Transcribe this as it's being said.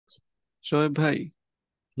শোয়েব ভাই।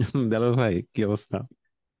 দেলো ভাই, কি অবস্থা?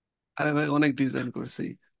 আরে ভাই, অনেক ডিজাইন করছি।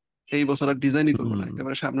 এই বছর আর ডিজাইনই করবো না, হুম।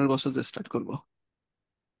 একেবারে সামনের বছর যে স্টার্ট করবো।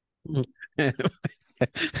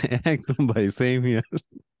 একদম ভাই, সেম হিয়ার।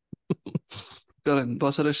 চলেন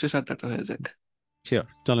বছরের শেষ আড্ডাটা হয়ে যাক। শিওর,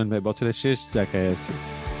 চলেন ভাই বছরের শেষ জায়গায় আসি।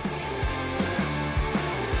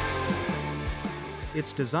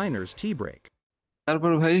 It's designer's tea break.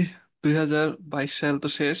 তারপর ভাই, 2022 সাল তো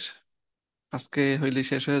শেষ, আজকে হইলে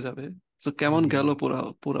শেষ হয়ে যাবে। তো কেমন হুম। গেল পুরা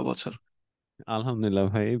পুরা বছর? আলহামদুলিল্লাহ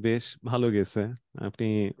ভাই, বেশ ভালো গেছে। আপনি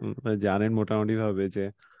জানেন মোটামুটি ভাবে যে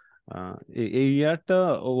এই ইয়ারটা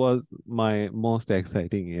ওয়াজ মাই মোস্ট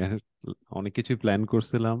এক্সাইটিং ইয়ার। অনেক কিছু প্ল্যান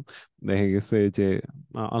করছিলাম, দেখা গেছে যে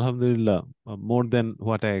আলহামদুলিল্লাহ মোর দেন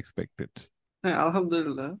হোয়াট আই এক্সপেক্টেড। হ্যাঁ,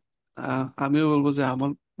 আলহামদুলিল্লাহ। আমিও বলবো যে আমার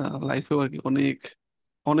লাইফেও আর কি অনেক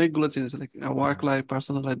অনেকগুলো change, like work life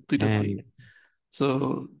personal life হ্যাঁ, দুইটাতেই। তো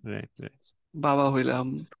রাইট রাইট। বাবা হইলাম,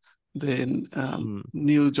 দেন হুম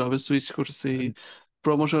নিউ জবে সুইচ করছি,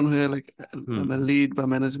 প্রমোশন হয়ে লাইক হুম লিড বা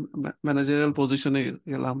ম্যানেজারিয়াল পজিশনে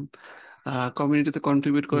গেলাম, কমিউনিটিতে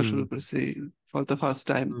কন্ট্রিবিউট করা হুম শুরু করছি for the first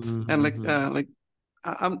time. Hmm and hmm like hmm like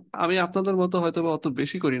আমি আপনাদের মতো হয়তো বা অত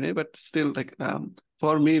বেশি করি নাই, but still like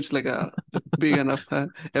for me it's like big enough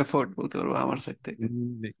effort বলতে পারবো আমার সাইড থেকে।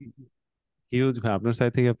 হিউজ ভাই, আপনার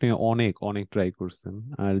সাইড থেকে আপনি অনেক অনেক ট্রাই করছেন।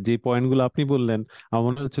 আর যে পয়েন্ট গুলো আপনি বললেন, আমার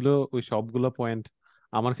মনে হচ্ছিল ওই সবগুলো পয়েন্ট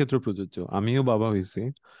আমার ক্ষেত্রে প্রযোজ্য। আমিও বাবা হয়েছি,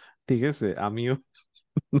 ঠিক আছে, আমিও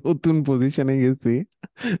নতুন পজিশনে গেছি,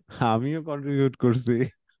 আমিও কন্ট্রিবিউট করছি।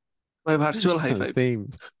 ভাই, virtual high five. Same.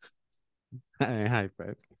 High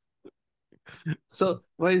five. So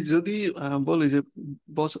ভাই, যদি বলি যে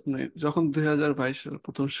বছর মানে যখন 2022 সাল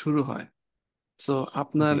প্রথম শুরু হয়, সো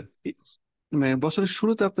আপনার জি। ই- মানে বছরের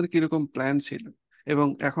শুরুতে আপনার কিরকম প্ল্যান ছিল, এবং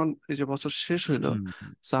এখন এই যে বছর শেষ হইলো, হুম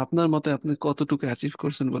সো আপনার মতে আপনি কতটুকু অ্যাচিভ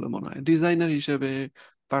করছেন বলে মনে হয়, ডিজাইনার হিসেবে,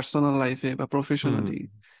 পার্সোনাল লাইফে বা হুম। প্রফেশনালি,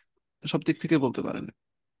 সব দিক থেকে বলতে পারেন।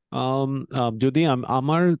 আম, যদি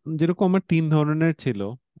আমার যেরকম আমার তিন ধরনের ছিল।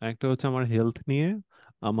 একটা হচ্ছে আমার হেলথ নিয়ে,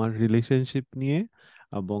 আমার রিলেশনশিপ নিয়ে,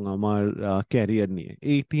 এবং আমার ক্যারিয়ার নিয়ে।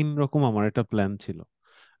 এই তিন রকম আমার একটা প্ল্যান ছিল।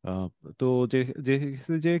 আহ, তো যে যে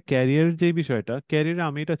যে ক্যারিয়ার, যে বিষয়টা ক্যারিয়ারে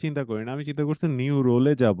আমি এটা চিন্তা করি না, আমি চিন্তা করছি নিউ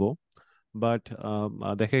রোলে যাব। বাট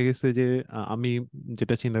দেখা গেছে যে আমি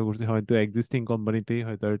যেটা চিন্তা করছি, হয়তো এক্সিস্টিং কোম্পানিতেই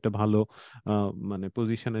হয়তো আর একটা ভালো মানে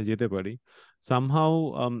পজিশনে যেতে পারি সামহাউ।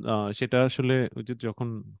 সেটা আসলে ওই যে যখন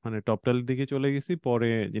মানে টপটাল দিকে চলে গেছি, পরে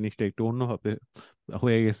জিনিসটা একটু অন্যভাবে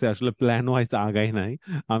হয়ে গেছে। আসলে প্ল্যান ওয়াইজ আগাই নাই,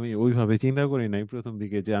 আমি ওইভাবে চিন্তা করি নাই প্রথম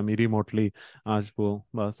দিকে যে আমি রিমোটলি আসবো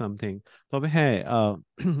বা সামথিং। তবে হ্যাঁ,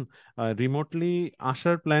 রিমোটলি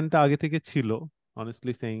আসার প্ল্যানটা আগে থেকে ছিল,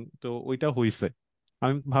 অনেস্টলি সেইং। তো ওইটা হইছে,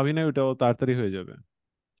 আমি ভাবি না ওটাও তাড়াতাড়ি হয়ে যাবে।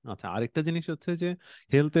 আচ্ছা, আরেকটা জিনিস হচ্ছে যে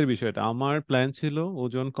হেলথের বিষয়টা আমার প্ল্যান ছিল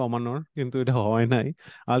ওজন কমানোর, কিন্তু এটা হয় নাই।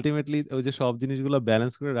 আলটিমেটলি ওই যে সব জিনিসগুলো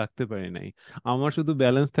ব্যালেন্স করে রাখতে পারি নাই। আমার শুধু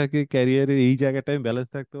ব্যালেন্স থাকে ক্যারিয়ারের এই জায়গাটায় ব্যালেন্স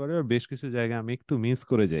থাকতে পারে, আর বেশ কিছু জায়গায় আমি একটু মিস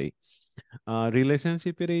করে যাই।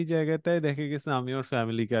 রিলেশনশিপের এই জায়গাটায় দেখা গেছে আমি ওর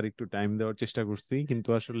ফ্যামিলিকে আর একটু টাইম দেওয়ার চেষ্টা করছি, কিন্তু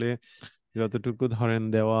আসলে যতটুকু ধরেন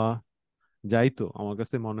দেওয়া যাইতো, আমার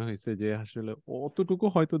কাছে মনে হয়েছে যে আসলে অতটুকু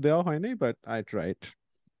হয়তো দেওয়া হয় নাই, but I tried.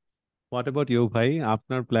 What about you ভাই,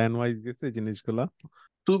 আপনার প্ল্যান ওয়াইজ গেছে জিনিসগুলা?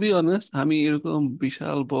 টু বি অনেস্ট, আমি এরকম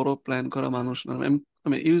বিশাল বড় প্ল্যান করা মানুষ না।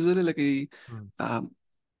 আমি ইউজুয়ালি লাইক হুম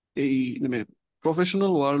এই মানে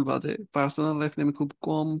প্রফেশনাল ওয়ার্ল্ড বাদে পার্সোনাল লাইফ নিয়ে আমি খুব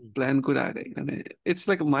কম হুম প্ল্যান করে আগাই। মানে ইটস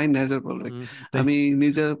লাইক মাই নেচার বলে। হুম, তাই। আমি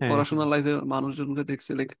নিজের হ্যাঁ হ্যাঁ। পড়াশোনার লাইফে মানুষজনকে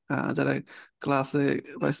দেখছি, লাইক যারা ক্লাসে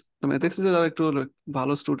মানে দেখছি যে যারা একটু like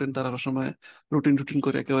ভালো স্টুডেন্ট, তারা সময় রুটিন রুটিন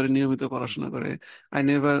করে একেবারে নিয়মিত হুম পড়াশোনা করে। আই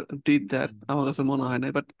নেভার ডিড দ্যাট, হুম আমার কাছে মনে হয় না,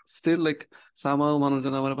 বাট স্টিল লাইক সামাও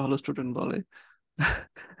মানুষজন আমার ভালো স্টুডেন্ট বলে।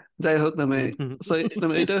 যাই হোক না হুম হুম, so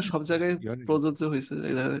এটা সব জায়গায় you are good. প্রযোজ্য হয়েছে।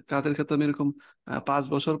 এটা কাজের ক্ষেত্রে আমি এরকম 5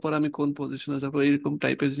 বছর পর আমি কোন পজিশনে যাবো এরকম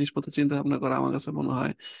টাইপের জিনিসপত্র চিন্তা ভাবনা করা আমার কাছে মনে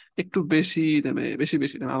হয় একটু বেশি বেশি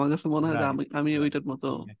বেশি নেমে। আমার কাছে মনে হয় যে Right, আমি আমি right. ওইটার মতো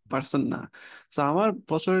Exactly. পার্সন না। তো আমার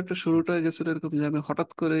বছরের একটা হুম শুরুটা গেছিল এরকম যে আমি হঠাৎ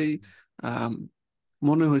করেই আম,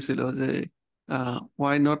 মনে হয়েছিল যে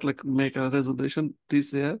why not like make a resolution this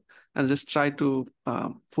year and just try to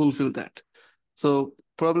fulfil that. So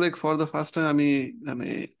probably for the first time আমি আমি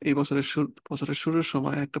এই বছরের শুরুর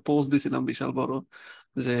সময় একটা পোস্ট দিছিলাম বিশাল বড়,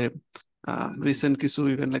 যে রিসেন্ট কিছু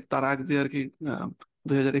ইভেন্ট লাইক তার আগ দিয়ে আর কি,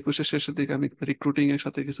 2021-এর শেষের দিকে আমি রিক্রুটিং এর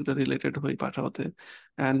সাথে কিছুটা রিলেটেড হই পাঠাতে,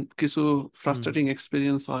 অ্যান্ড কিছু হুম ফ্রাস্ট্রেটিং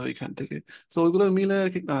এক্সপিরিয়েন্স হয় ওইখান থেকে। তো ওইগুলো মিলে আর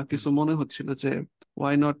কি হুম কিছু মনে হচ্ছিল যে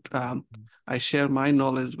why not hmm I share my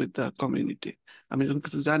knowledge with the community. আমি যখন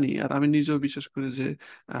কিছু জানি, আর আমি নিজেও বিশ্বাস করি যে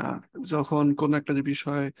আহ, যখন কোনো একটা যে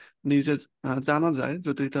বিষয় নিজের জানা যায়,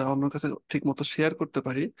 যদি এটা অন্যের কাছে ঠিক মতো শেয়ার করতে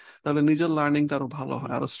পারি, তাহলে নিজের লার্নিংটা আরো ভালো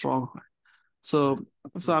হয়, হুম আরো স্ট্রং হয়। সো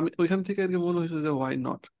সো আমি ওইখান থেকে আর কি মনে হয়েছে যে why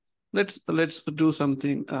not, let's do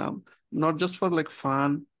something, not just for like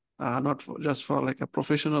fun, not just for like a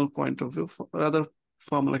professional point of view, rather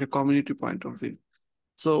from like a community point of view.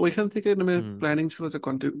 So ওইখান থেকে মানে হুম প্ল্যানিং ছিল যে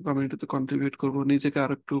কমিউনিটিতে কন্ট্রিবিউট করব, নিজেকে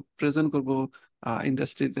আর একটু প্রেজেন্ট করব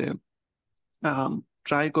ইন্ডাস্ট্রিতে,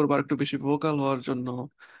 ট্রাই করবো আর একটু বেশি ভোকাল হওয়ার জন্য,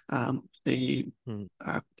 আম, এই হুম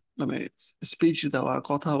আহ, মানে স্পিচ দেওয়া,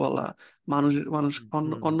 কথা বলা, মানুষ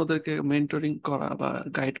হুম অন্যদেরকে মেন্টরিং করা বা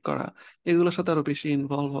গাইড করা, এগুলোর সাথে আরো বেশি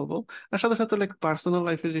ইনভলভ হব। আর সাথে সাথে লাইক পার্সোনাল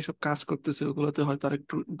লাইফে যেসব কাজ করতেছে ওগুলোতে হয়তো আর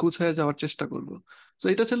একটু গুছায় যাওয়ার চেষ্টা করবো। তো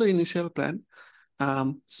এটা ছিল ইনিশিয়াল প্ল্যান।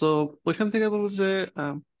 সো ওইখান থেকে বলবো যে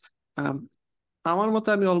আম, আম, আমার মতে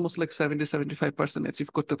আমি অলমোস্ট লাইক 70-75% অ্যাচিভ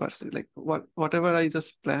করতে পারছি, like what ever I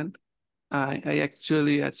just plan, I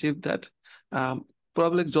actually achieved that.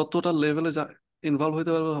 Probably যতটা লেভেলে ইনভলভ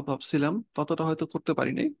হইতে পারবো ভাবছিলাম ততটা হয়তো করতে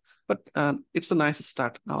পারিনি, but it's a nice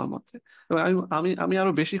start আমার মতে। এবং আমি আমি আমি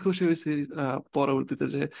আরো বেশি খুশি হয়েছি পরবর্তীতে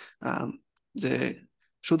যে আম, যে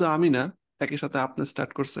শুধু আমি না, একই সাথে আপনি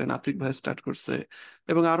স্টার্ট করছে, নাতিক ভাই স্টার্ট করছে,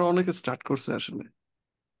 এবং আরো অনেকে স্টার্ট করছে আসলে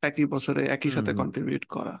একই বছরে একই হুম সাথে হুম কন্ট্রিবিউট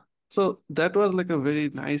করা। So that was like a very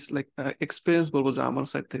nice like experience বলবো যে আমার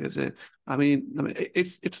সাইড থেকে, যে আমি মানে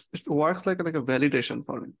it's it's works like like a validation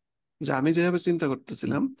for me, যে আমি যেভাবে চিন্তা হুম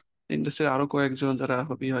করতেছিলাম ইন্ডাস্ট্রির আরো কয়েকজন যারা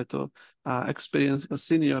হবে হয়তো এক্সপিরিয়েন্স বা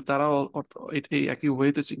সিনিয়র, তারাও এই একই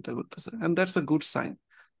ওয়েতে চিন্তা করতেছে, and that's a good sign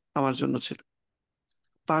আমার জন্য ছিল।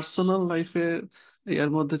 পার্সোনাল লাইফে এর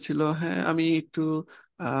মধ্যে ছিল, হ্যাঁ আমি একটু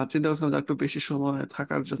চিন্তা করছিলাম যে একটু বেশি সময়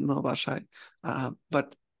থাকার জন্য বাসায়, বাট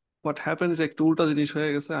হোয়াট হ্যাপেন যে একটু উল্টা জিনিস হয়ে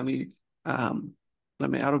গেছে, আমি আম,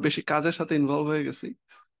 মানে আরো বেশি কাজের সাথে ইনভলভ হয়ে গেছি।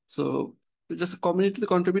 সো জাস্ট কমিউনিটিতে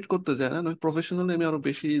কন্ট্রিবিউট করতে যায় না, আমি প্রফেশনালি আমি আরো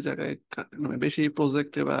বেশি জায়গায় মানে বেশি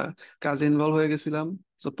প্রজেক্টে বা কাজে ইনভলভ হয়ে গেছিলাম।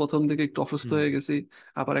 তো প্রথম দিকে একটু অসুস্থ হুম হয়ে গেছি,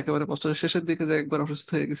 আবার একেবারে বছরের শেষের দিকে যে একবার অসুস্থ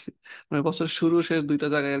হয়ে গেছি, মানে বছরের শুরু শেষ দুইটা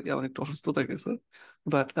জায়গায় আর কি আমার একটু অসুস্থতা গেছে।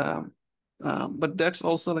 But but that's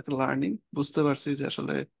also like learning, বুঝতে পারছি যে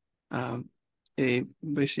আসলে um, এই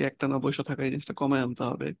বেশি একটানা বসে থাকা এই জিনিসটা কমায় আনতে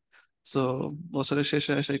হবে। সো বছরের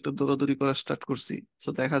শেষে এসে একটু দৌড়াদৌড়ি করা স্টার্ট করছি। তো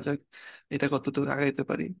দেখা যাক এটা কতটুকু আগাইতে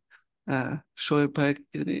পারি। আহ শোয়েব ভাই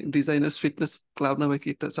ডিজাইনার্স ফিটনেস ক্লাব না ভাই কি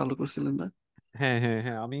একটা চালু করছিলেন না? হ্যাঁ হ্যাঁ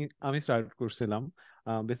হ্যাঁ আমি আমি স্টার্ট করছিলাম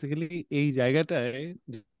বেসিক্যালি এই জায়গাটায়,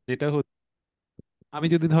 যেটা আমি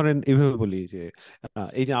যদি ধরেন এভাবে বলি যে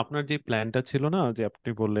এই যে আপনার যে প্ল্যানটা ছিল না, যে আপনি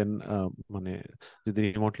বললেন মানে যদি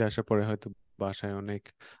রিমোটলি আসার পরে হয়তো বাসায় অনেক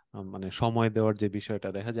মানে সময় দেওয়ার যে বিষয়টা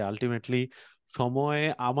দেখা যায় আলটিমেটলি সময়,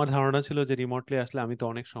 আমার ধারণা ছিল যে রিমোটলি আসলে আমি তো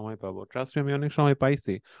অনেক সময় পাবো, ট্রাস্ট আমি অনেক সময়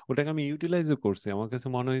পাইছি, ওটাকে আমি ইউটিলাইজও করছি। আমার কাছে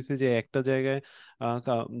মনে হয়েছে যে একটা জায়গায়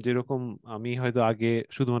যেরকম আমি হয়তো আগে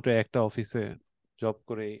শুধুমাত্র একটা অফিসে জব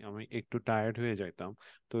করেই আমি একটু টায়ার্ড হয়ে যাইতাম,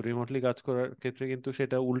 তো রিমোটলি কাজ করার ক্ষেত্রে কিন্তু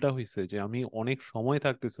সেটা উল্টা হয়েছে যে আমি অনেক সময়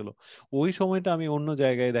থাকতেছিল, ওই সময়টা আমি অন্য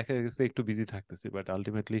জায়গায় দেখা গেছে একটু বিজি থাকতেছি, বাট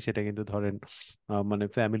আলটিমেটলি সেটা কিন্তু ধরেন মানে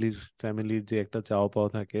ফ্যামিলির যে একটা চাওয়া পাওয়া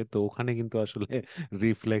থাকে, তো ওখানে কিন্তু আসলে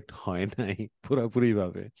রিফ্লেক্ট হয় নাই পুরোপুরি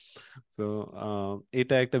ভাবে। তো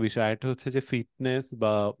এটা একটা বিষয়। আরেকটা হচ্ছে যে ফিটনেস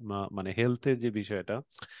বা মানে হেলথের যে বিষয়টা,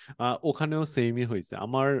 ওখানেও সেমই হয়েছে।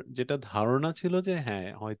 আমার যেটা ধারণা ছিল যে হ্যাঁ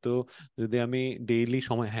হয়তো যদি আমি ডেইলি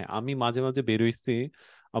সময়, হ্যাঁ আমি মাঝে মাঝে বেরোইছি,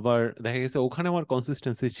 আবার দেখা গেছে ওখানে আমার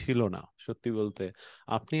কনসিস্টেন্সি ছিল না সত্যি বলতে।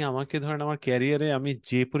 আপনি আমাকে ধরেন আমার ক্যারিয়ারে আমি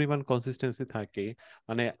যে পরিমাণ কনসিস্টেন্সি থাকে,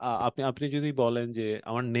 মানে আপনি আপনি যদি বলেন যে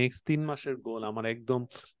আমার নেক্সট 3 মাসের গোল আমার একদম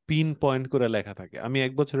পিন পয়েন্ট করে লেখা থাকে, আমি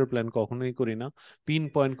 1 বছরের প্ল্যান কখনোই করি না, পিন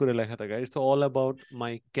পয়েন্ট করে লেখা থাকে, it's all about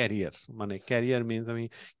my career. মানে ক্যারিয়ার মিনস আমি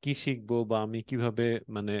কি শিখবো বা আমি কিভাবে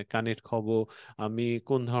মানে কানেক্ট হব, আমি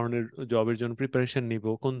কোন ধরনের জবের জন্য প্রিপারেশন নিব,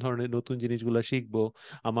 কোন ধরনের নতুন জিনিসগুলো শিখবো,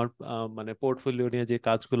 আমার মানে পোর্টফোলিও নিয়ে যে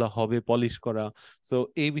কাজগুলো হবে পলিশ করা। সো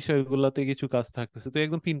এই বিষয়গুলোতে কিছু কাজ থাকতেছে, তো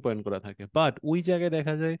একদম পিন পয়েন্ট করা থাকে, বাট ওই জায়গায়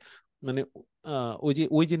দেখা যায় মানে ওই যে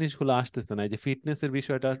ওই জিনিসগুলো আসতেছে না, এই যে ফিটনেসের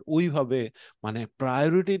বিষয়টা ওইভাবে মানে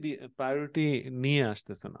প্রায়োরিটি নিয়ে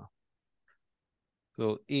আসতেছে না। তো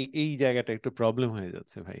এই এই জায়গাটা একটু প্রবলেম হয়ে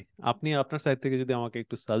যাচ্ছে ভাই। আপনি আপনার সাইড থেকে যদি আমাকে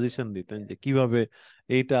একটু সাজেশন দিতেন যে কিভাবে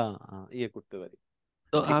এইটা ইয়ে করতে পারি,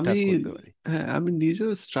 তো আমি, ঠিকঠাক করতে পারি। হ্যাঁ আমি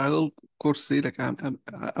নিজেও স্ট্রাগল করছি,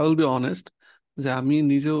 আই উইল বি অনেস্ট, যে আমি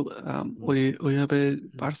নিজেও হুম ওইভাবে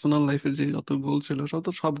হুম পার্সোনাল লাইফের যে যত গোল ছিল সব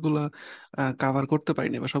তো সবগুলা কাভার করতে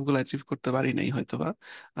পারিনি বা সবগুলো অ্যাচিভ করতে পারি নাই হয়তো বা,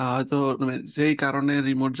 হয়তো মানে যেই কারণে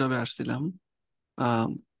রিমোট জবে আসছিলাম,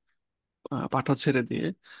 পাঠক ছেড়ে দিয়ে,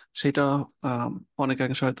 সেটা আম,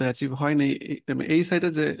 অনেকাংশে হয়তো অ্যাচিভ হয়নি। এই সাইডে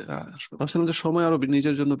যে ভাবছিলাম যে সময় আরো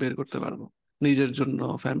নিজের জন্য বের করতে পারবো, নিজের জন্য,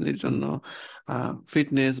 ফ্যামিলির হুম জন্য,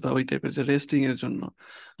 ফিটনেস বা ওই টাইপের যে রেস্টিং এর জন্য,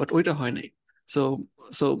 বাট ওইটা হয় নাই। সো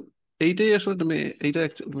সো এইটাই আসলে এইটা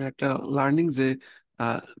একটা লার্নিং যে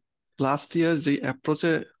লাস্ট ইয়ার যে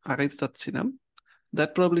অ্যাপ্রোচে আগাইতে চাচ্ছিলাম, that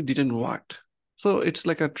probably didn't work. So it's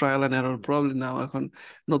like a trial and error probably. নাও এখন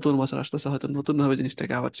নতুন বছর আসতেছে, হয়তো নতুন ভাবে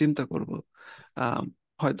জিনিসটাকে আবার চিন্তা করব। আম,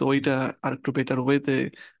 হয়তো ওইটা আর একটু বেটার ওয়েতে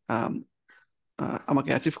আমাকে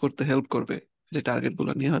অ্যাচিভ করতে হেল্প করবে, যে টার্গেট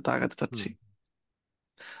গুলো নিয়ে হয়তো আগাতে চাচ্ছি। হুম।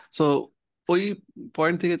 সো ওই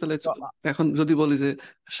পয়েন্ট থেকে তাহলে তো এখন যদি বলি যে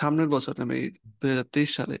সামনের বছর আমি 2023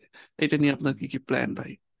 সালে এটা নিয়ে আপনার কি কি প্ল্যান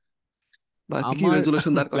ভাই, বা কি কি আমার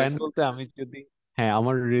রেজুলেশন দাঁড় প্ল্যান করাইছেন? বলতে আমি যদি, হ্যাঁ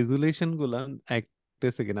আমার রেজুলেশন গুলা একটা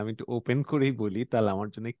সেকেন্ড আমি একটু ওপেন করেই বলি, তাহলে আমার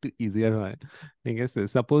জন্য একটু ইজিয়ার হয়। ঠিক আছে,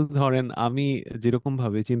 সাপোজ ধরেন আমি যেরকম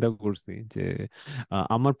ভাবে চিন্তা করছি যে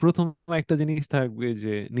আমার প্রথম একটা জিনিস থাকবে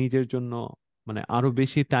যে নিজের জন্য মানে আরো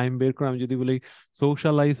বেশি টাইম বের করে, আমি যদি বলি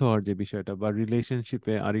সোশ্যালাইজ হওয়ার যে বিষয়টা বা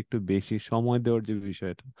রিলেশনশিপে আর একটু বেশি সময় দেওয়ার যে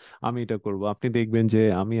বিষয়টা, আমি এটা করব। আপনি দেখবেন যে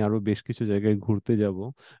আমি আরো বেশ কিছু জায়গায় ঘুরতে যাব,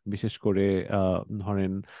 বিশেষ করে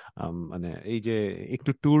ধরেন মানে এই যে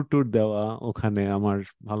একটু ট্যুর ট্যুর দেওয়া ওখানে আমার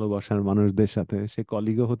ভালোবাসার মানুষদের সাথে, সে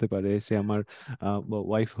কলিগও হতে পারে, সে আমার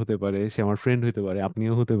ওয়াইফ হতে পারে, সে আমার ফ্রেন্ড হতে পারে,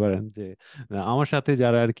 আপনিও হতে পারেন, যে আমার সাথে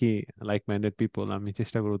যারা আর কি লাইক মাইন্ডেড পিপল, আমি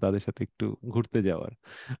চেষ্টা করবো তাদের সাথে একটু ঘুরতে যাওয়ার।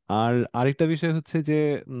 আর আরেকটা বিষয় হচ্ছে যে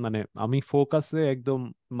মানে আমি ফোকাসে একদম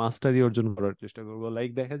মাস্টারি অর্জন করার চেষ্টা করবো। লাইক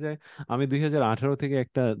দেখা যায় আমি 2018 থেকে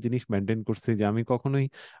একটা জিনিস মেনটেন করছি যে আমি কখনোই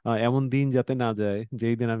এমন দিন যাতে না যায়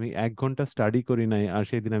যেই দিন আমি 1 ঘন্টা স্টাডি করি নাই আর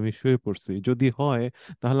সেই দিন আমি শুয়ে পড়ছি। যদি হয়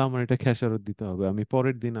তাহলে আমার এটা খেসারত দিতে হবে, আমি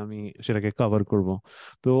পরের দিন আমি সেটাকে কভার করব।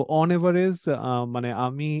 তো অন এভারেজ মানে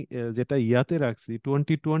আমি যেটা ইয়াতে রাখছি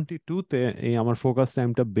 2022-তে, এই আমার ফোকাস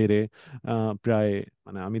টাইমটা বেড়ে প্রায়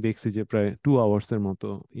মানে আমি দেখছি যে প্রায় 2 আওয়ার্সের মতো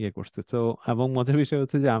ইয়ে করছে। তো এবং মজার বিষয়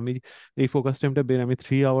হচ্ছে যে আমি এই ফোকাস টাইমটা বেড়ে আমি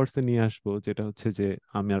 3 আওয়ার্সে নিয়ে আসবো, যেটা হচ্ছে যে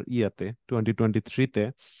আমার ইয়াতে 2023-তে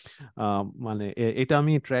মানে এটা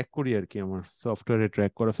আমি ট্র্যাক করি আর কি, আমার সফটওয়্যারে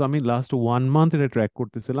ট্র্যাক করা। So আমি লাস্ট 1 মান্থ এটা ট্র্যাক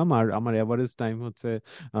করতেছিলাম, আর আমার এভারেজ টাইম হচ্ছে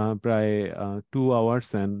প্রায় 2 আওয়ার্স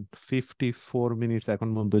অ্যান্ড 54 মিনিটস এখন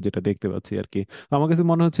পর্যন্ত, যেটা দেখতে পাচ্ছি আর কি। তো আমার কাছে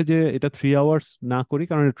মনে হচ্ছে যে এটা 3 আওয়ার্স না করি,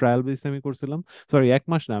 কারণ ট্রায়াল বেসে আমি করছিলাম। সরি, 1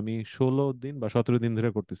 মাস না, আমি 16 দিন বা 17 দিন ধরে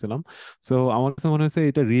করতেছিলাম। সো আমার কাছে মনে হচ্ছে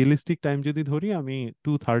এটা রিয়েলিস্টিক টাইম যদি ধরি, আমি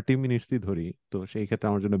 230 মিনিটসই ধরি, তো সেই ক্ষেত্রে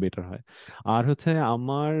আমার জন্য বেটার হয়। আর হচ্ছে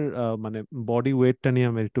আমার মানে বডি ওয়েটটা নিয়ে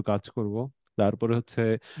আমি একটু কাজ করব। তারপরে হচ্ছে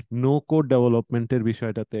নো কোড ডেভেলপমেন্টের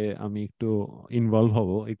বিষয়টাতে আমি একটু ইনভলভ হব,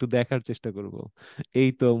 একটু দেখার চেষ্টা করব। এই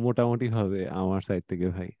তো মোটামুটি হবে আমার সাইড থেকে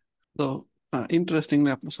ভাই। তো ইন্টারেস্টিং না,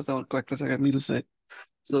 আপনার সাথে আমার কয়েকটা জায়গায় মিলছে।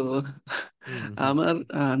 তো হুম হুম আমার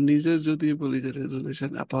নিজের যদি বলি যে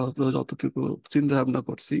রেজলিউশন আপাতত যতটুকু চিন্তা ভাবনা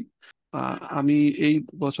করছি, আমি এই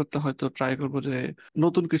বছরটা হয়তো ট্রাই করবো যে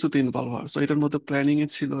নতুন কিছুতে ইনভলভ হওয়ার। তো এটার মধ্যে প্ল্যানিং এ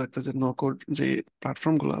ছিল একটা যে নো কোড যে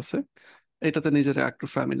প্ল্যাটফর্ম গুলো আছে এটাতে নিজেরা একটু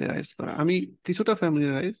ফ্যামিলিয়ারাইজ করা। আমি কিছুটা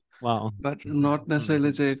familiarise, wow. But not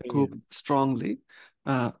necessarily যে সেম খুব ইয়ার। স্ট্রংলি।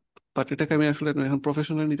 বাট এটাকে আমি আসলে এখন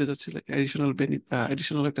প্রফেশনাল নিতে চাচ্ছি, লাইক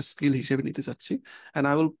এডিশনাল একটা স্কিল হিসেবে নিতে চাচ্ছি। And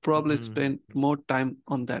I will probably hmm spend more time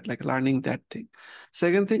on that, like learning that thing.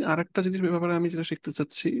 Second thing, আরেকটা জিনিস ব্যাপারে আমি যেটা শিখতে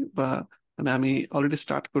চাচ্ছি, বা মানে আমি অলরেডি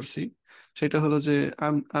স্টার্ট করছি, সেটা হলো যে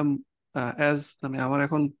আম আম অ্যাজ মানে আমার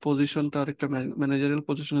এখন পজিশনটা আরেকটা ম্যানেজারিয়াল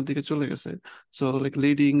পজিশনের দিকে চলে গেছে। So like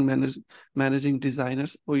leading, managing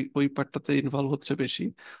designers, ওই ওই পার্টটাতে ইনভলভ হচ্ছে বেশি।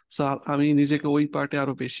 সো আমি নিজেকে ওই পার্টে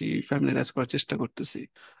আরো বেশি ফ্যামিলিয়ারাইজ করার চেষ্টা করতেছি।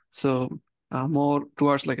 So more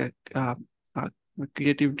towards like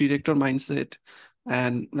creative director mindset,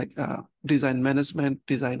 and like design management,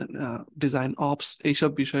 design ops,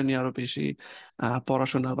 এইসব বিষয় নিয়ে আরো বেশি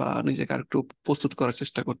পড়াশোনা বা নিজেকে আর একটু প্রস্তুত করার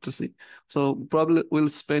চেষ্টা করতেছি। So probably will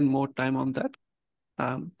spend more time on that.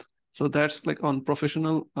 So that's like on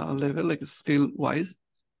professional level, like skill wise.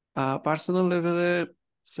 Personal লেভেলে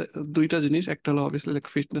দুইটা জিনিস, একটা হলো অবভিয়াসলি লাইক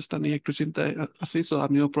ফিটনেসটা নিয়ে একটু চিন্তায় আছি, সো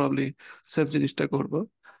আমিও প্রবলি সেম জিনিসটা করব।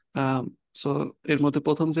 সো এর মধ্যে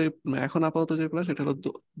প্রথম যে এখন আপাতত যে প্ল্যান সেটা হলো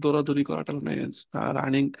দৌড়াদৌড়ি করাটা, মানে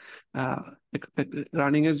রানিং।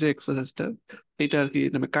 রানিং এর যে এক্সারসাইজটা, এটা আর কি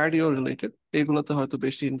মানে কার্ডিও রিলেটেড, এগুলোতে হয়তো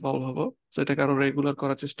বেশি ইনভলভ হবো। সেটাকে আরো রেগুলার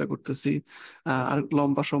করার চেষ্টা করতেছি, আর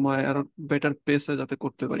লম্বা সময় আরো বেটার পেসে যাতে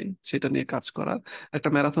করতে পারি সেটা নিয়ে কাজ করা। একটা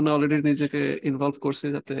ম্যারাথনে অলরেডি নিজেকে ইনভলভ করছি,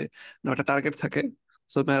 যাতে একটা টার্গেট থাকে।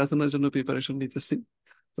 সো ম্যারাথনের জন্য প্রিপারেশন নিতেছি।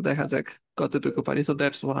 তো দেখা যাক কতটুকু পারি। So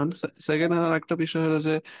that's one. সেকেন্ড, আর একটা বিষয় হলো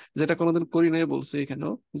যে যেটা কোনোদিন করি নাই বলছি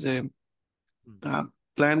এখানেও, যে হুম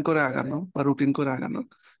প্ল্যান করে আগানো বা রুটিন করে আগানো।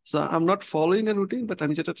 So I am not following a routine, but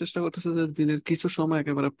আমি যেটা চেষ্টা করতেছি যে দিনের কিছু সময়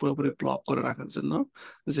একেবারে পুরোপুরি ব্লক করে রাখার জন্য,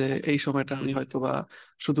 যে এই সময়টা হুম আমি হুম হয়তো বা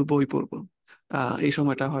শুধু বই পড়বো, এই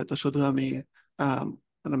সময়টা হয়তো শুধু আমি আহ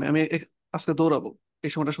মানে আজকে দৌড়াবো,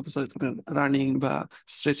 এই সময়টা শুধু রানিং বা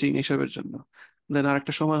স্ট্রেচিং এইসবের জন্য। দেন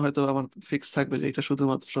আরেকটা সময় হয়তো আমার ফিক্স থাকবে যে এটা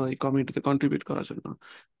শুধুমাত্র এই কমিউনিটিতে কন্ট্রিবিউট করার জন্য,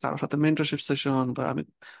 কারোর সাথে মেন্টরশিপ সেশন, বা আমি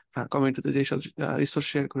কমিউনিটিতে যেসব রিসোর্স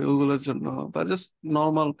শেয়ার করি ওগুলোর জন্য, বা just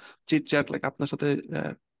normal chit chat, like আপনার সাথে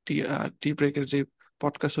টি টি ব্রেকের যে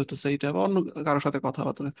পডকাস্ট হইতেছে এইটা, বা অন্য কারোর সাথে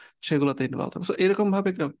কথাবার্তা সেগুলোতে ইনভলভ হবে। So এরকম ভাবে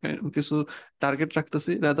কিছু টার্গেট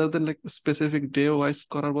রাখতেছি, rather than like specific day wise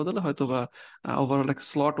করার বদলে হয়তো বা ওভারঅল লাইক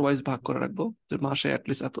স্লট ওয়াইজ ভাগ করে রাখবো, যে মাসে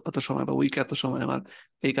অ্যাটলিস্ট এত এত সময় বা উইকে এত সময় আমার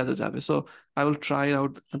এই কাজে যাবে। So I will try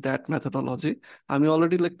out that methodology. আমি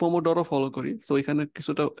অলরেডি লাইক পোমোডোরো ফলো করি, সো এখানে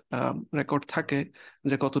কিছুটা রেকর্ড থাকে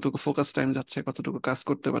যে কতটুকু ফোকাস টাইম যাচ্ছে, কতটুকু কাজ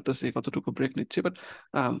করতে পারতেছি, কতটুকু ব্রেক নিচ্ছি। বাট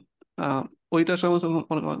ওইটার সময়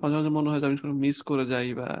মাঝে মাঝে মনে হয় যে আমি মিস করে যাই,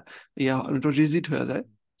 বা একটু রিজিড হয়ে যায়।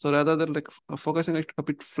 So rather than like focusing a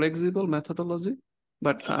bit flexible methodology,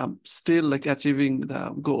 but still like achieving the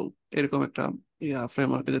goal, এরকম একটা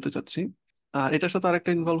ফ্রেমওয়ার্কে যেতে চাচ্ছি। আর এটার সাথে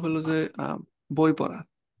আরেকটা ইনভলভ হলো যে বই পড়া।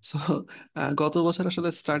 সো গত বছর আসলে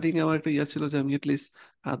স্টার্টিং আমার একটা ছিল যে আমি এটলিস্ট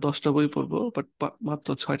 10টা বই পড়বো, বাট মাত্র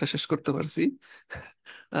 6টা শেষ করতে পারছি।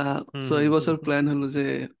 হুম সো হুম এই হুম বছর প্ল্যান হলো যে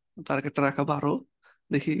টার্গেটটা রাখা 12,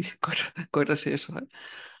 দেখি কয়টা কয়টা শেষ হয়।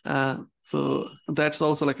 So that's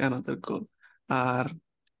also like another goal. আর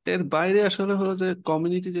এর বাইরে আসলে হলো যে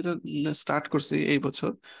কমিউনিটি যেটা স্টার্ট করছি এই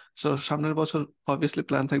বছর, তো সামনের বছর অবভিয়াসলি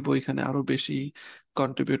প্ল্যান থাকবে ওইখানে আরো বেশি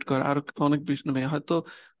কন্ট্রিবিউট করা, আরো অনেক বেশি, মানে হয়তো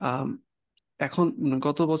আম, এখন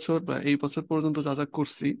গত বছর বা এই বছর পর্যন্ত যা যা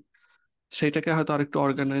করছি সেটাকে হয়তো আরেকটু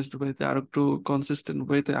অর্গানাইজড ওয়েতে, আর একটু কনসিস্টেন্ট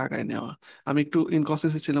ওয়েতে আগায় নেওয়া। আমি একটু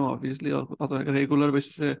ইনকনসিস্টেন্ট ছিলাম অবভিয়াসলি, অত রেগুলার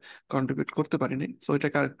বেসিসে কন্ট্রিবিউট করতে পারিনি, সো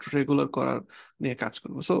এটাকে আর একটু রেগুলার করার নিয়ে কাজ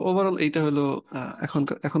করবো। সো ওভারঅল এইটা হলো এখন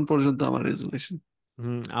এখন পর্যন্ত আমার রেজুলেশন।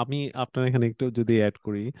 আমি আপনার এখানে একটু যদি অ্যাড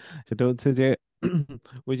করি, সেটা হচ্ছে যে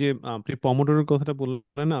ওই যে আপনি পমোডোরোর কথাটা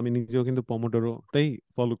বললেন না, আমি নিজেও কিন্তু পমোডোরোটাই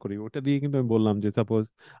ফলো করি। ওটা দিয়ে কিন্তু আমি বললাম যে সাপোজ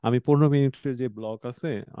আমি 15 মিনিটের যে ব্লক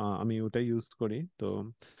আছে, আমি ওটাই ইউজ করি। তো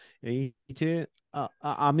এই যে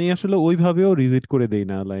আমি আসলে ওইভাবেও রিজিট করে দেই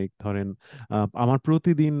না, লাইক ধরেন আমার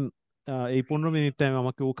প্রতিদিন এই 15 মিনিট টাইম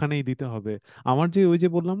আমাকে ওখানেই দিতে হবে। আমার যে ওই যে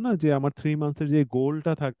বললাম না যে আমার 3 মান্থের যে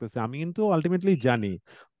গোলটা থাকতেছে, আমি কিন্তু আলটিমেটলি জানি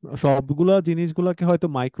সবগুলা জিনিসগুলাকে হয়তো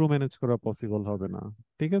মাইক্রো ম্যানেজ করা পসিবল হবে না।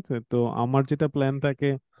 ঠিক আছে, তো আমার যেটা প্ল্যান থাকে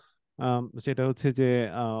সেটা হচ্ছে যে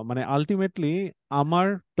মানে আলটিমেটলি আমার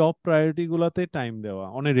টপ প্রায়োরিটি গুলাতে টাইম দেওয়া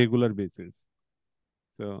অন এ রেগুলার বেসিস।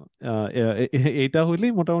 তো এইটা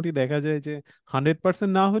হইলেই মোটামুটি দেখা যায় যে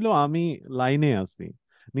 100% না হলেও আমি লাইনে আছি।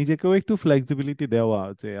 নিজেকেও একটু ফ্লেক্সিবিলিটি দেওয়া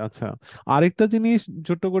যে আচ্ছা। আরেকটা জিনিস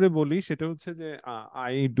ছোট্ট করে বলি, সেটা হচ্ছে যে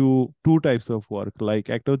I do two types of work, like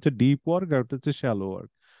একটা হচ্ছে ডিপ ওয়ার্ক আর একটা হচ্ছে shallow work.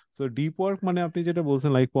 So deep work মানে আপনি যেটা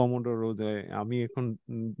বলছেন লাইক পমোডোরো, যে আমি এখন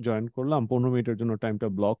জয়েন করলাম, 15 মিনিটের জন্য টাইমটা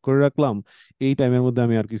ব্লক করে রাখলাম, এই টাইমের মধ্যে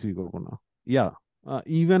আমি আর কিছুই করবো না। ইয়া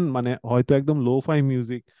ইভেন মানে হয়তো একদম লো ফাই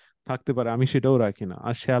মিউজিক থাকতে পারে, আমি সেটাও রাখি না।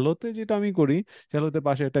 আর শ্যালোতে যেটা আমি করি, শ্যালোতে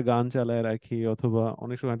পাশে একটা গান চালায় রাখি, অথবা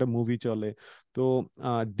অনেক সময় একটা মুভি চলে। তো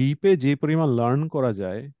ডিপে যে পরিমাণ লার্ন করা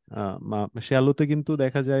যায়, শ্যালোতে কিন্তু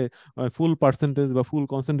দেখা যায় ফুল পার্সেন্টেজ বা ফুল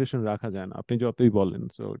কনসেন্ট্রেশন রাখা যায় না, আপনি যতই বলেন।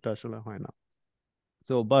 সো এটা আসলে হয় না।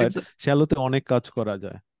 সো বাট শ্যালোতে অনেক কাজ করা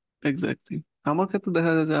যায়। এক্স্যাক্টলি। আমার ক্ষেত্রে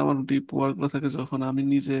দেখা যায় যে আমার ডিপ ওয়ার্ক গুলো থাকে যখন আমি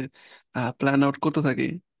নিজে প্ল্যান আউট করতে থাকি,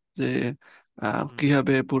 যে হুম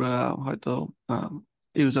কিভাবে পুরা হয়তো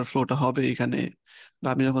ইউজার ফ্লোটা হবে এখানে, বা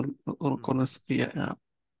আমি যখন হুম কোনো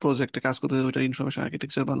প্রজেক্টে কাজ করতে যাই, ওইটা ইনফরমেশন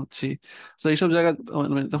আর্কিটেকচার বানাচ্ছি। তো এইসব জায়গায়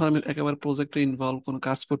মানে যখন আমি একেবারে প্রজেক্টে ইনভলভ কোনো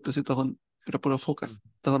কাজ করতেছি, তখন এটা পুরো ফোকাস,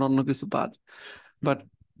 হুম তখন অন্য কিছু বাদ। হুম বাট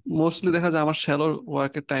মোস্টলি দেখা যায় আমার শ্যালো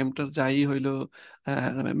ওয়ার্কের টাইমটা যাই হইলো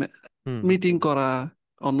হুম মিটিং করা,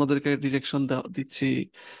 অন্যদেরকে ডিরেকশন দিচ্ছি,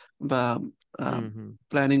 বা হুম হুম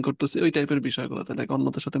প্ল্যানিং করতেছি, ওই টাইপের বিষয়গুলোতে, লাইক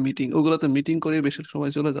অন্যদের সাথে মিটিং, ওগুলোতে মিটিং করে বেশি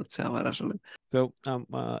সময় চলে যাচ্ছে আমার আসলে। তো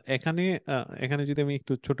এখানে এখানে যদি আমি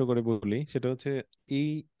একটু ছোট করে বলি, সেটা হচ্ছে এই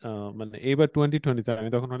মানে এবার 2020-তে আমি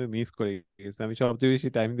তখন হলে মিস করে গেছি। আমি সবচেয়ে বেশি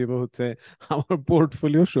টাইম দিব হচ্ছে আমার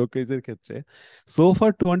পোর্টফোলিও শোকেজের ক্ষেত্রে। সো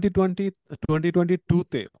ফার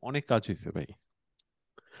 2022-তে অনেক কাজ হয়েছে ভাই,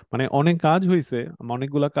 মানে অনেক কাজ হয়েছে, আমি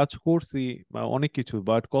অনেকগুলা কাজ করছি বা অনেক কিছু।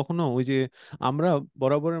 বাট কখনো ওই যে আমরা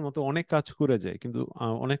বরাবরের মতো অনেক কাজ করে যাই, কিন্তু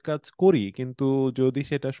অনেক কাজ করি, কিন্তু যদি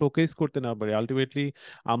সেটা শোকেস করতে না পারি আলটিমেটলি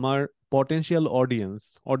আমার পটেনশিয়াল অডিয়েন্স,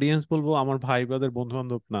 অডিয়েন্স বলবো আমার ভাই ব্রাদার বন্ধু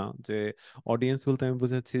বান্ধব না, যে অডিয়েন্স বলতে আমি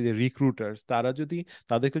বোঝাচ্ছি যে রিক্রুটার্স, তারা যদি,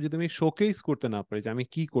 তাদেরকে যদি আমি শোকেস করতে না পারি যে আমি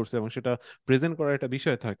কি করছি, এবং সেটা প্রেজেন্ট করার একটা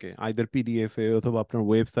বিষয় থাকে আইদার পিডিএফ এ অথবা আপনার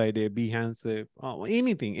ওয়েবসাইটে, বিহ্যান্সে,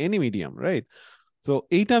 এনিথিং, এনি মিডিয়াম, রাইট? তো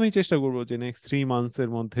এইটা আমি চেষ্টা করবো যে নেক্সট 3 মান্থস এর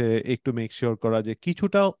মধ্যে একটু মেক শিওর করা যে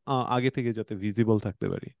কিছুটা আগে থেকে যাতে ভিজিবল থাকতে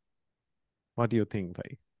পারি। হোয়াট ইউ থিঙ্ক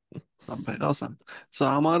ভাই? ভাই অসাম। সো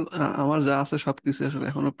আমার যা আছে সবকিছু আসলে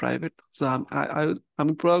এখনো প্রাইভেট। সো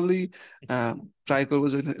আমি প্রবাবলি ট্রাই করবো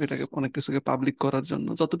যে এটাকে অনেক কিছুকে পাবলিক করার জন্য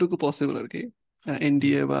যতটুকু পসিবল আর কি, হুম।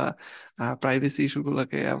 এনডিএ বা প্রাইভেসি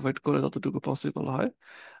ইস্যুগুলোকে অ্যাভয়েড করে যতটুকু পসিবল হয়।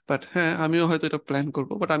 বাট হ্যাঁ, আমিও হয়তো এটা প্ল্যান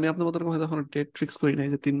করবো, বাট আমি আপনার মতো এরকম হয়তো এখনো ডেট ফিক্স করি নাই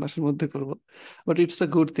যে 3 মাসের মধ্যে করবো। But it's a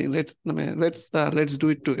good thing, let's do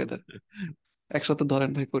it together, একসাথে ধরেন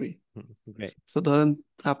ভাই করি। Great. তো ধরেন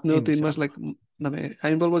আপনিও 3 মাস লাইক, ইনশাল্লাহ। মানে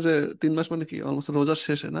আমি বলবো যে 3 মাস মানে কি অলমোস্ট রোজার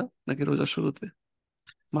শেষে না, নাকি রোজার শুরুতে,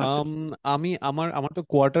 মার্চে? আম, আমি আমার আমার তো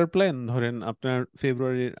কোয়ার্টার প্ল্যান ধরেন আপনার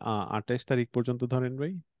ফেব্রুয়ারির 28 তারিখ পর্যন্ত ধরেন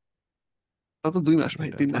ভাই। তাও তো 2 মাস ভাই,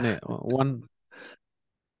 এটা 3 মাস। মানে ওয়ান,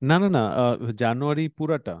 না না না, জানুয়ারি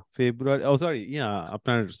পুরাটা, ফেব্রুয়ারি, ও সরি,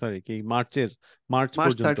 আপনার সরি কি মার্চের, মার্চ মার্চ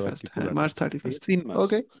পর্যন্ত থার্টি আর ফার্স্ট কি হ্যাঁ, পুরাটা। মার্চ থার্টি ঠিক ফার্স্ট আছে, 3 মাস।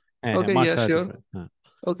 ওকে। হ্যাঁ হ্যাঁ, okay, March yeah thirty sure. First হ্যাঁ।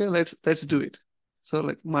 Okay, let's do it. So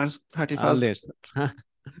like March thirty first. Let's,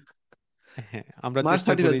 হ্যাঁ আমরা মার্চ চেষ্টা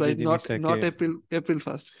থার্টি করি ফার্স্ট যে ভাই, নট জিনিসটাকে not April, April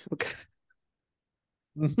first. Okay.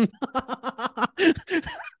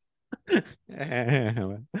 হ্যাঁ হ্যাঁ হ্যাঁ,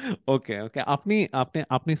 ওকে ওকে। আপনি আপনি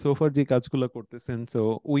আপনি সোফার যে কাজগুলো করতেছেন, সো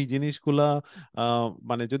ওই জিনিসগুলা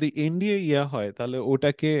মানে যদি এনডিএ ইয়া হয় তাহলে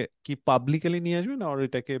ওটাকে কি পাবলিকালি নিয়ে আসবেন, আর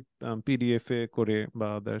এটাকে পিডিএফ এ করে বা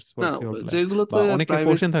দ্যাটস না, হোয়াটস ইওর প্ল্যান? বা যেগুলোতে অনেকের প্রাইভেসি,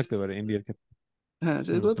 কোশ্চেন থাকতে পারে এনডিএর ক্ষেত্রে। হ্যাঁ হুম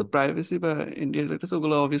যেগুলো তো হুম। প্রাইভেসি বা ইন্ডিয়ান রিলেটেড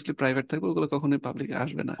ওগুলো অবভিয়াসলি প্রাইভেট থাকবে, ওগুলো কখনোই পাবলিকে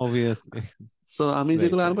আসবে না। অবভিয়াসলি। সো আমি রাইট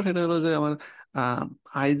যেগুলো আনবো রাইট। সেটা হলো যে আমার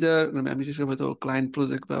আইদার, মানে আমি যেসব হয়তো ক্লায়েন্ট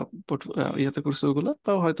প্রজেক্ট বা ইয়েতে করছি ওগুলো,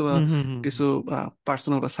 বা হয়তো বা হুম হুম হুম কিছু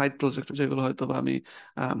পার্সোনাল বা সাইড প্রজেক্ট যেগুলো হয়তো বা আমি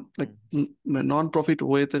লাইক হুম। নন প্রফিট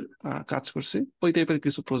ওয়েতে কাজ করছি, ওই টাইপের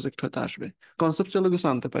কিছু প্রজেক্ট হয়তো আসবে। কনসেপচুয়াল কিছু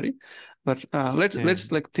আনতে পারি, বাট লেটস হ্যাঁ। Let's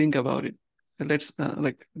like think about it. Let's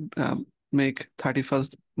like make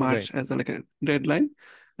 31st March right. as a, like a deadline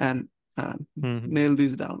and hmm hmm. nail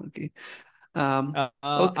this down আর কি।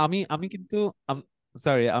 ওকে। আমি আমি কিন্তু,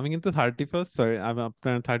 সরি আমি কিন্তু 31st, সরি আমি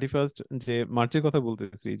আপনার 31st যে মার্চের কথা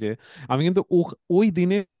বলতেছি, যে আমি কিন্তু ওই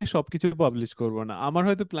দিনে সবকিছু পাবলিশ করব না। আমার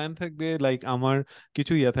হয়তো প্ল্যান থাকবে, লাইক আমার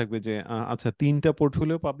কিছু ইয়া থাকবে যে আচ্ছা 3টা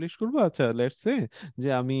পোর্টফোলিও পাবলিশ করব, আচ্ছা লেটস সে যে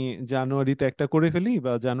আমি জানুয়ারিতে একটা করে ফেলি,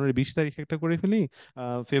 বা জানুয়ারি 20 তারিখে একটা করে ফেলি,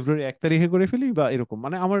 ফেব্রুয়ারি 1 তারিখে করে ফেলি, বা এরকম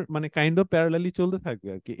মানে আমার মানে কাইন্ড অফ প্যারালালি চলতে থাকবে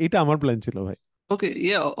আর কি। এটা আমার প্ল্যান ছিল ভাই। ওকে,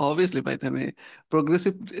 ইয়া অবভিয়াসলি ভাই, আমি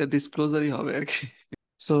প্রোগ্রেসিভ ডিসক্লোজারই হবে আর কি।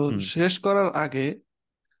 So hmm. শেষ করার আগে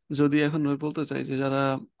যদি এখন আমি বলতে চাই যে যারা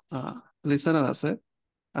লিসেনার আছে,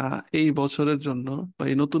 এই বছরের জন্য বা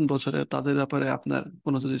এই নতুন বছরে তাদের ব্যাপারে আপনার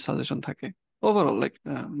কোনো যদি সাজেশন থাকে, overall like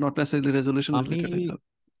not necessarily resolution আমি রিলেটেড হইতে হবে।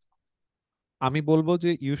 আমি বলবো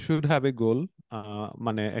যে you should have a goal,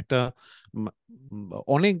 মানে একটা উম,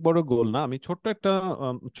 অনেক বড় গোল না, আমি ছোট্ট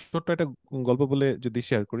একটা গল্প বলে যদি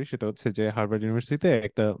শেয়ার করি, সেটা হচ্ছে যে হার্ভার্ড ইউনিভার্সিটিতে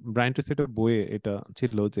একটা ব্রায়ান ট্রেসির বইয়ে এটা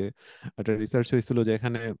ছিল যে একটা রিসার্চ হয়েছিল যে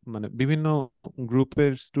এখানে মানে বিভিন্ন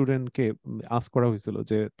গ্রুপের স্টুডেন্টকে আস্ক করা হয়েছিল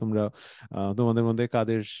যে তোমরা তোমাদের মধ্যে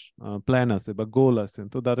কাদের প্ল্যান আছে বা গোল আছে,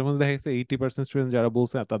 তো তাদের মধ্যে দেখা গেছে 80% স্টুডেন্ট যারা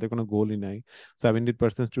বলছে তাদের কোনো গোলই নাই।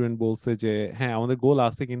 70% স্টুডেন্ট বলছে যে হ্যাঁ আমাদের গোল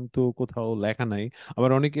আছে কিন্তু কোথাও লেখা নাই। আবার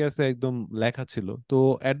অনেকে আছে একদম লেখা ছিল। তো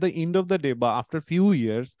at the end of the day বা আফটার ফিউ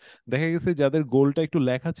ইয়ার্স দেখা গেছে যাদের গোলটা একটু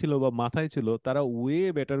লেখা ছিল বা মাথায় ছিল তারা ওয়ে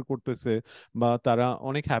বেটার করতেছে, বা তারা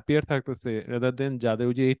অনেক হ্যাপিয়ার থাকতেছে রাদার দেন যাদের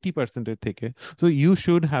ওই যে 80%-এর থেকে। So you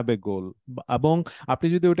should have a goal, এবং আপনি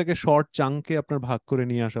যদি ওটাকে শর্ট চাঙ্কে আপনার ভাগ করে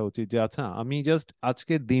নিয়ে আসা উচিত যে আচ্ছা আমি জাস্ট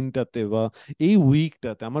আজকের দিনটাতে বা এই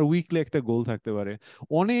উইকটাতে আমার উইকলি একটা গোল থাকতে পারে।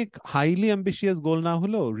 অনেক হাইলি অ্যাম্বিশিয়াস গোল না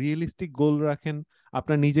হলেও রিয়েলিস্টিক গোল রাখেন,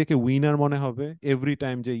 আপনার নিজেকে উইনার মনে হবে এভরি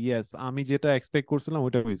টাইম যে ইয়েস আমি যেটা এক্সপেক্ট করছিলাম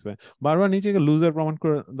ওইটা হয়েছে। বারবার নিজেকে লুজার প্রমাণ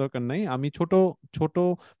করার দরকার নাই, আমি ছোট ছোট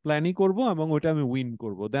প্ল্যানই করব এবং ওইটা আমি উইন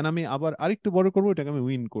করব, দেন আমি আবার আরেকটু বড় করব, ওইটাকে আমি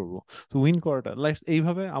উইন করব। তো উইন করাটা লাইফ,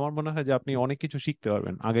 এইভাবে আমার মনে হয় যে আপনি অনেক কিছু শিখতে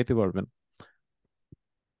পারবেন, আগাইতে পারবেন।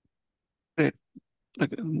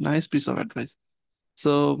 Nice piece of advice.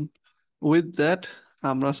 So with that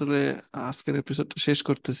আমরা আসলে আজকের এপিসোডটা শেষ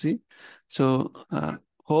করতেছি। সো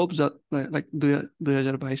হোপ, লাইক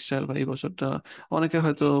 2022 সাল বা এই বছরটা অনেকের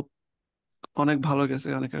হয়তো অনেক ভালো গেছে,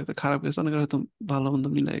 অনেকের হয়তো খারাপ গেছে, অনেকের হয়তো ভালো মন্দ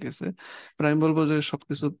মিলাই গেছে। বাট আমি বলবো যে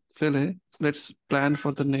সবকিছু ফেলে let's plan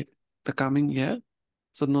for the coming year.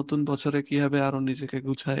 So নতুন বছরে কিভাবে আরো নিজেকে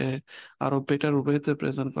গুছায় আরো বেটার ওয়েতে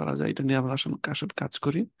প্রেজেন্ট করা যায়, এটা নিয়ে আমরা আসলে আসলে কাজ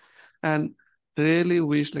করি। And really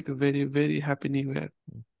wish like a very very happy new year.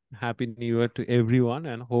 Happy new year to everyone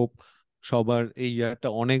and hope সবার এই ইয়ারটা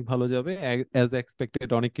অনেক ভালো যাবে, অ্যাজ এক্সপেক্টেড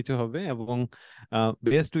অনেক কিছু হবে, এবং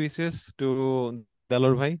বেস্ট উইশেস টু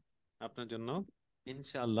দেলোর ভাই আপনার জন্য।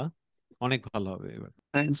 ইনশাআল্লাহ অনেক ভালো হবে এবার।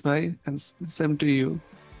 থ্যাঙ্কস ভাই, অ্যান্ড সেম টু ইউ।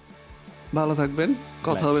 ভালো থাকবেন,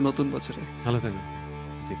 কথা রাইট। হবে নতুন বছরে। ভালো থাকবেন।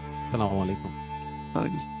 জি। আসসালামু আলাইকুম।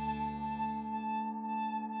 ওয়ালাইকুম আসসালাম।